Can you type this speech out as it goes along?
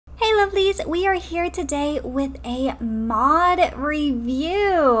lovelies, we are here today with a mod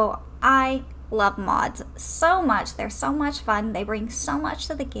review. I love mods so much. They're so much fun. They bring so much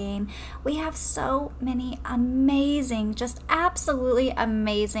to the game. We have so many amazing, just absolutely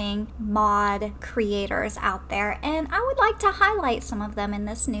amazing mod creators out there, and I would like to highlight some of them in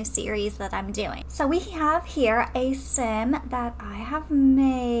this new series that I'm doing. So we have here a sim that I have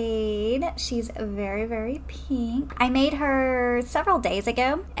made. She's very, very pink. I made her several days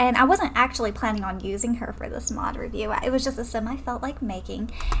ago, and I wasn't actually planning on using her for this mod review. It was just a sim I felt like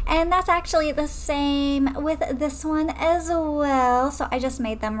making, and that's actually the same with this one as well. So I just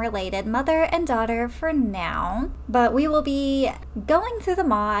made them related, mother and daughter for now. But we will be going through the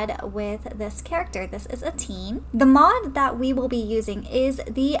mod with this character. This is a teen. The mod that we will be using is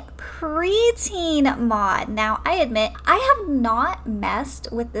the preteen mod. Now, I admit I have not messed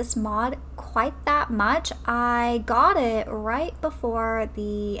with this mod quite that much. I got it right before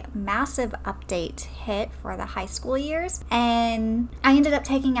the massive update hit for the high school years, and I ended up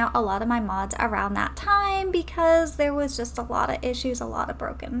taking out a lot of my mods around that time because there was just a lot of issues, a lot of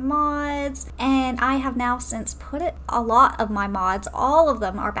broken mods, and I have now since put it, a lot of my mods, all of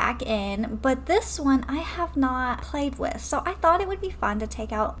them are back in, but this one I have not played with. So I thought it would be fun to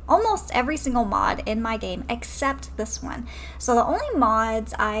take out almost every single mod in my game except this one. So the only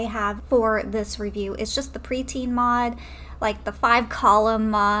mods I have for this review is just the preteen mod, like the 5-column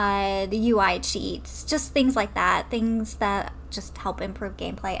mod, UI cheats, just things like that, things that just help improve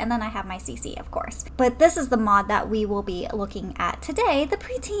gameplay. And then I have my CC, of course. But this is the mod that we will be looking at today, the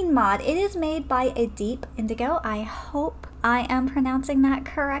preteen mod. It is made by a Deep Indigo. I hope I am pronouncing that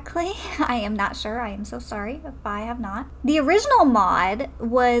correctly. I am not sure. I am so sorry if I have not. The original mod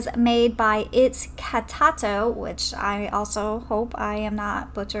was made by It's Katato, which I also hope I am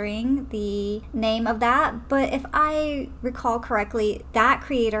not butchering the name of that. But if I recall correctly, that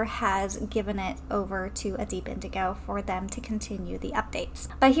creator has given it over to a Deep Indigo for them to continue the updates.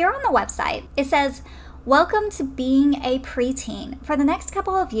 But here on the website, it says, "Welcome to being a preteen. For the next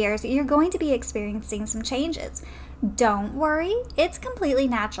couple of years, you're going to be experiencing some changes. Don't worry, it's completely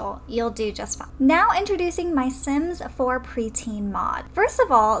natural. You'll do just fine." Now introducing my Sims 4 preteen mod. First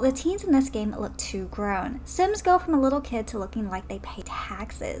of all, the teens in this game look too grown. Sims go from a little kid to looking like they pay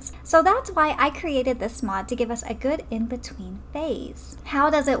taxes. So that's why I created this mod to give us a good in-between phase. How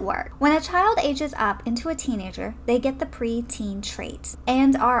does it work? When a child ages up into a teenager, they get the preteen trait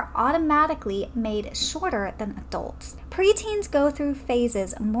and are automatically made shorter than adults. Preteens go through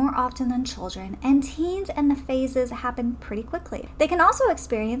phases more often than children, and teens and the phases happen pretty quickly. They can also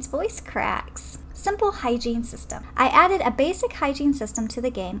experience voice cracks. Simple hygiene system. I added a basic hygiene system to the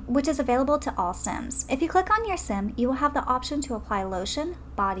game, which is available to all Sims. If you click on your Sim, you will have the option to apply lotion,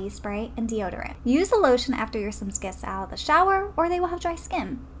 body spray, and deodorant. Use the lotion after your Sims gets out of the shower, or they will have dry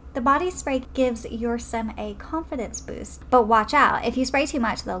skin. The body spray gives your Sim a confidence boost, but watch out, if you spray too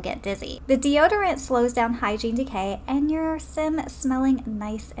much, they'll get dizzy. The deodorant slows down hygiene decay and your Sim smelling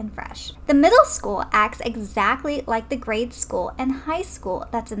nice and fresh. The middle school acts exactly like the grade school and high school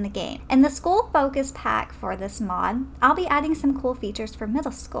that's in the game. In the school focus pack for this mod, I'll be adding some cool features for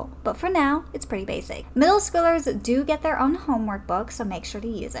middle school, but for now, it's pretty basic. Middle schoolers do get their own homework book, so make sure to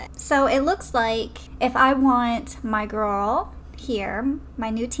use it. So it looks like if I want my girl here, my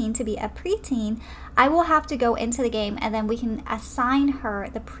new teen, to be a preteen, I will have to go into the game and then we can assign her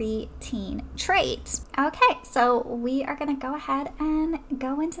the preteen trait. Okay, so we are gonna go ahead and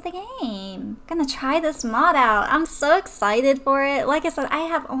go into the game. I'm gonna try this mod out. I'm so excited for it. Like I said, I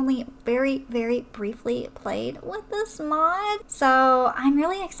have only very, very briefly played with this mod, so I'm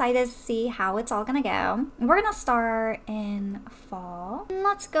really excited to see how it's all gonna go. We're gonna start in fall.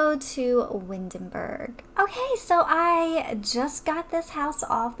 Let's go to Windenburg. Okay, so I just got this house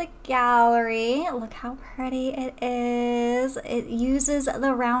off the gallery. Look how pretty it is. It uses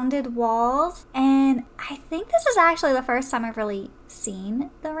the rounded walls, and I think this is actually the first time I've really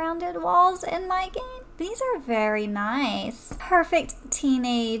seen the rounded walls in my game. These are very nice. Perfect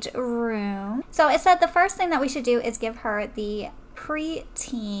teenage room. So it said the first thing that we should do is give her the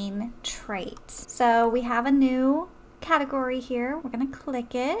preteen trait. So we have a new category here. We're gonna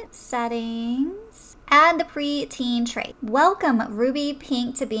click it. Settings. Add the preteen trait. Welcome Ruby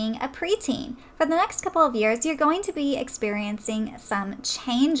Pink to being a preteen. For the next couple of years, you're going to be experiencing some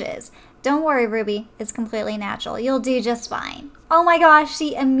changes. Don't worry, Ruby, it's completely natural. You'll do just fine. Oh my gosh,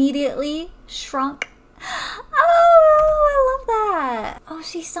 she immediately shrunk Oh, I love that. Oh,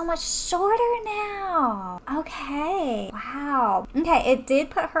 she's so much shorter now. Okay. Wow. Okay, it did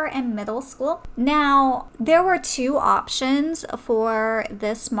put her in middle school. Now, there were two options for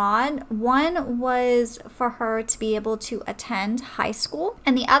this mod. One was for her to be able to attend high school,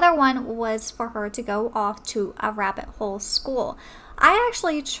 and the other one was for her to go off to a rabbit hole school. I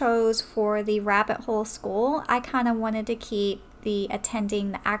actually chose for the rabbit hole school. I kind of wanted to keep the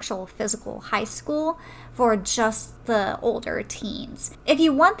attending the actual physical high school for just the older teens. If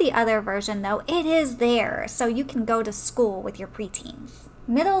you want the other version though, it is there, so you can go to school with your preteens.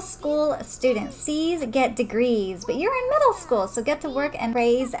 Middle school students, C's get degrees, but you're in middle school, so get to work and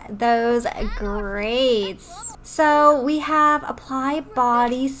raise those grades. So we have apply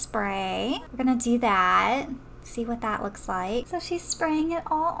body spray. We're gonna do that. See what that looks like. So she's spraying it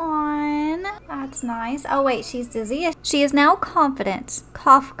all on. That's nice. Oh wait, she's dizzy. She is now confident.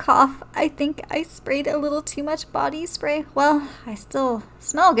 Cough, cough. I think I sprayed a little too much body spray. Well, I still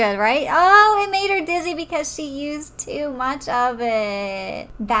smell good, right? Oh, it made her dizzy because she used too much of it.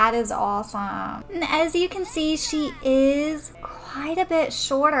 That is awesome. And as you can see, she is quite a bit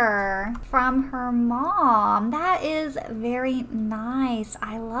shorter from her mom. That is very nice.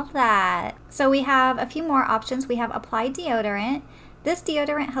 I love that. So we have a few more options. We have apply deodorant. This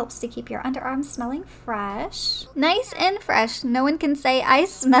deodorant helps to keep your underarms smelling fresh. Nice and fresh. No one can say I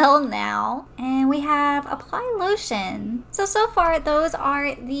smell now. And we have apply lotion. So far those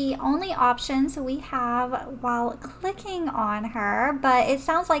are the only options we have while clicking on her, but it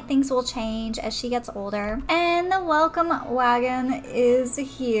sounds like things will change as she gets older. And the welcome wagon is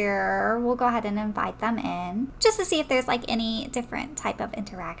here. We'll go ahead and invite them in just to see if there's like any different type of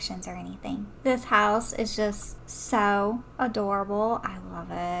interactions or anything. This house is just so adorable. I love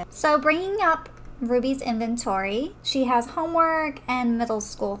it. So bringing up Ruby's inventory, she has homework and middle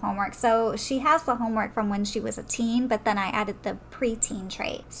school homework. So she has the homework from when she was a teen, but then I added the preteen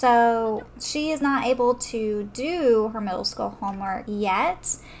trait. So she is not able to do her middle school homework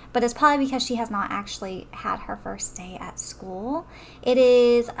yet, but it's probably because she has not actually had her first day at school. It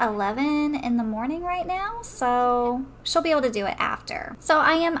is 11 in the morning right now, so she'll be able to do it after. So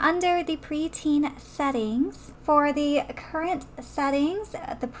I am under the preteen settings. For the current settings,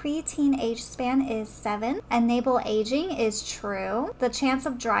 the preteen age span is 7. Enable aging is true. The chance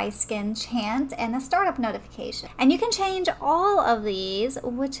of dry skin chant and the startup notification. And you can change all of these,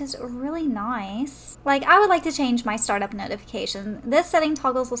 which is really nice. Like I would like to change my startup notification. This setting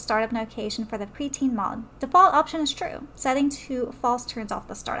toggles the startup notification for the preteen mod. Default option is true. Setting to false turns off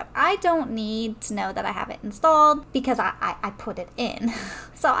the startup. I don't need to know that I have it installed because I put it in.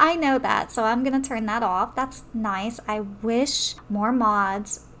 So I know that, so I'm gonna turn that off. That's nice. I wish more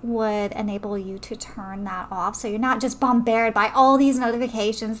mods would enable you to turn that off so you're not just bombarded by all these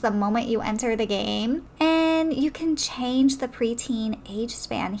notifications the moment you enter the game. And you can change the preteen age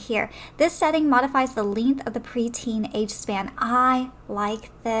span here. This setting modifies the length of the preteen age span. I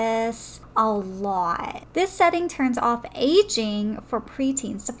like this a lot. This setting turns off aging for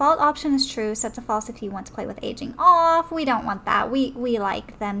preteens. Default option is true, set to false if you want to play with aging off. We don't want that. We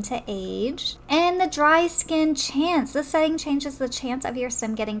like them to age. And the dry skin chance. This setting changes the chance of your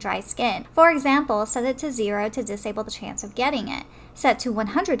sim getting dry skin. For example, set it to 0 to disable the chance of getting it. Set to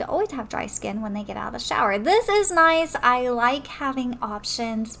 100 to always have dry skin when they get out of the shower. This is nice. I like having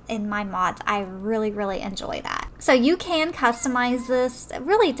options in my mods. I really enjoy that. So you can customize this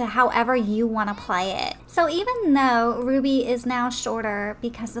really to however you want to play it. So even though Ruby is now shorter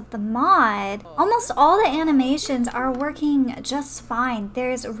because of the mod, almost all the animations are working just fine.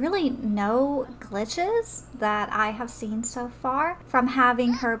 There's really no glitches that I have seen so far from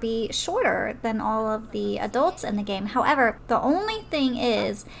having her be shorter than all of the adults in the game. However, the only thing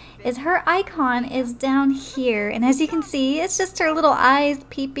is her icon is down here, and as you can see, it's just her little eyes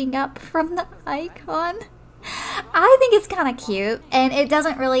peeping up from the icon. I think it's kind of cute, and it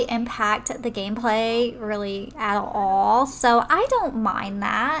doesn't really impact the gameplay really at all, so I don't mind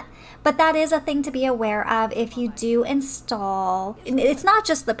that. But that is a thing to be aware of if you do install. It's not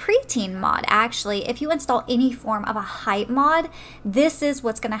just the preteen mod, actually. If you install any form of a height mod, this is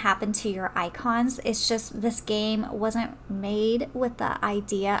what's going to happen to your icons. It's just this game wasn't made with the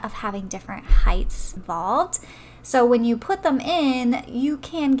idea of having different heights involved. So when you put them in, you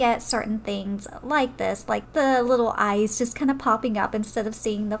can get certain things like this, like the little eyes just kind of popping up instead of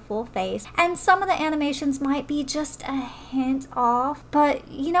seeing the full face. And some of the animations might be just a hint off, but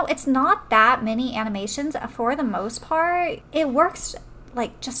you know, it's not that many animations for the most part. It works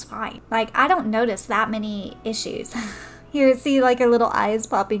like just fine. Like I don't notice that many issues. Here, see like her little eyes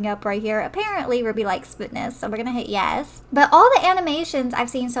popping up right here. Apparently Ruby likes fitness, so we're gonna hit yes. But all the animations I've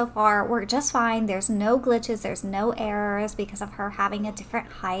seen so far work just fine. There's no glitches, there's no errors because of her having a different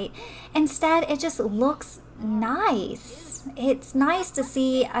height. Instead, it just looks nice. It's nice to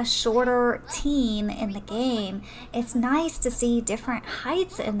see a shorter teen in the game. It's nice to see different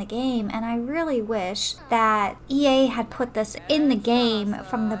heights in the game, and I really wish that EA had put this in the game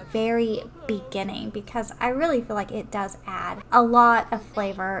from the very beginning, because I really feel like it does add a lot of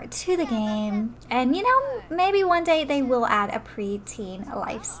flavor to the game. And you know, maybe one day they will add a preteen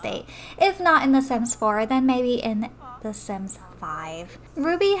life state. If not in The Sims 4, then maybe in The Sims 5.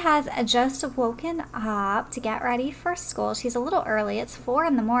 Ruby has just woken up to get ready for school. She's a little early, it's 4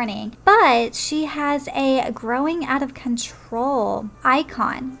 in the morning, but she has a growing out of control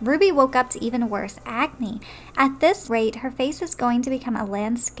icon. Ruby woke up to even worse acne. At this rate, her face is going to become a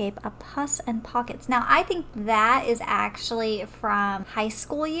landscape of pus and pockets. Now, I think that is actually from high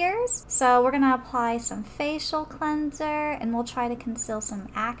school years. So we're gonna apply some facial cleanser and we'll try to conceal some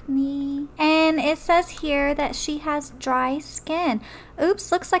acne. And it says here that she has dry skin.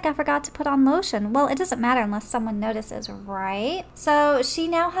 Oops, looks like I forgot to put on lotion. Well, it doesn't matter unless someone notices, right? So she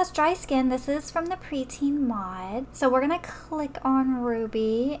now has dry skin. This is from the preteen mod. So we're gonna click on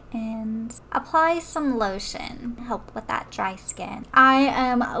Ruby and apply some lotion. Help with that dry skin. I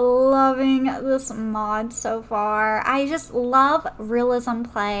am loving this mod so far. I just love realism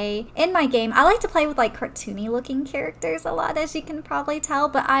play in my game. I like to play with like cartoony looking characters a lot, as you can probably tell,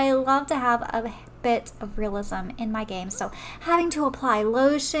 but I love to have a bit of realism in my game. So having to apply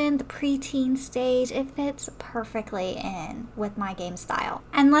lotion, the preteen stage, it fits perfectly in with my game style.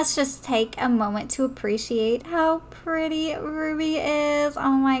 And let's just take a moment to appreciate how pretty Ruby is.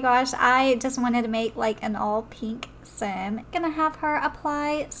 Oh my gosh, I just wanted to make like an all pink sim. Gonna have her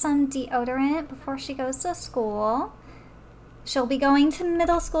apply some deodorant before she goes to school. She'll be going to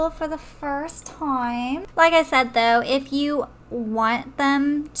middle school for the first time. Like I said though, if you want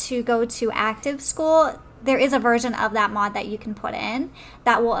them to go to active school, there is a version of that mod that you can put in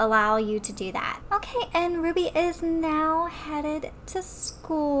that will allow you to do that. Okay, and Ruby is now headed to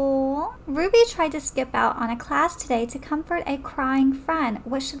school. Ruby tried to skip out on a class today to comfort a crying friend.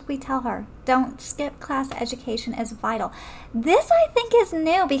 What should we tell her? Don't skip class, education is vital. This I think is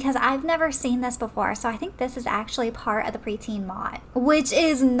new because I've never seen this before. So I think this is actually part of the preteen mod, which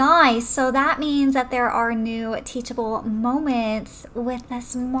is nice. So that means that there are new teachable moments with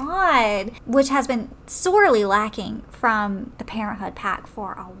this mod, which has been sorely lacking from the Parenthood pack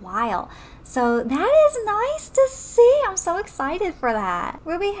for a while. So that is nice to see. I'm so excited for that.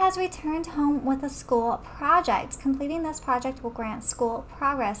 Ruby has returned home with a school project. Completing this project will grant school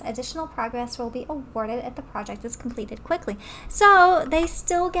progress. Additional progress will be awarded if the project is completed quickly. So they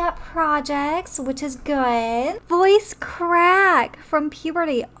still get projects, which is good. Voice crack from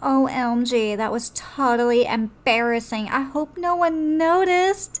puberty. OMG, that was totally embarrassing. I hope no one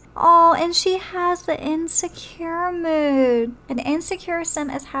noticed. Oh, and she has the insecure mood. An insecure sim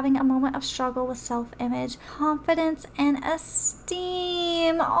is having a moment of struggle with self-image, confidence, and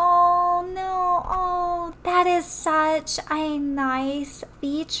esteem. Oh no, oh, that is such a nice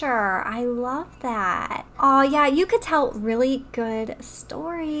feature. I love that. Oh yeah, you could tell really good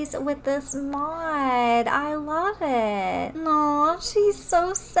stories with this mod. I love it. No, she's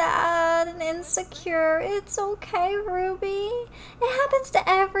so sad and insecure. It's okay, Ruby. It happens to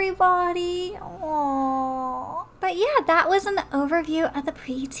everybody. Aww. But yeah, that was an overview of the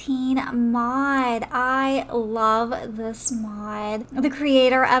preteen mod. I love this mod. The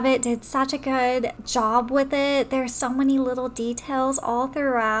creator of it did such a good job with it. There's so many little details all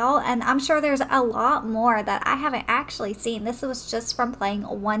throughout, and I'm sure there's a lot more that I haven't actually seen. This was just from playing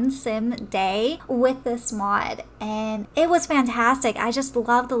one sim day with this mod, and it was fantastic. I just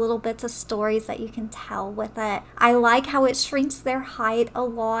love the little bits of stories that you can tell with it. I like how it shrinks their height a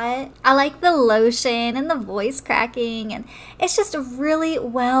lot. I like the lotion and the voice cracking, and it's just a really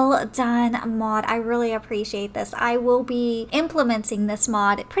well done mod. I really appreciate this. I will be implementing this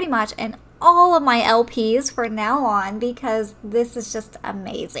mod pretty much in all of my LPs for now on because this is just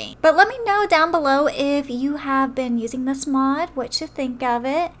amazing. But let me know down below if you have been using this mod, what you think of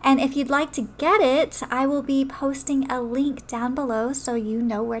it, and if you'd like to get it, I will be posting a link down below so you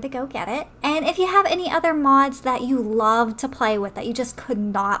know where to go get it. And if you have any other mods that you love to play with that you just could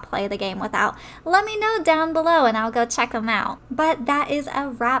not play the game without, let me know down below and I'll go check them out. But that is a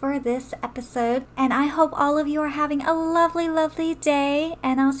wrap for this episode, and I hope all of you are having a lovely, lovely day,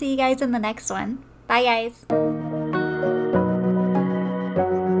 and I'll see you guys in the next one. Bye guys.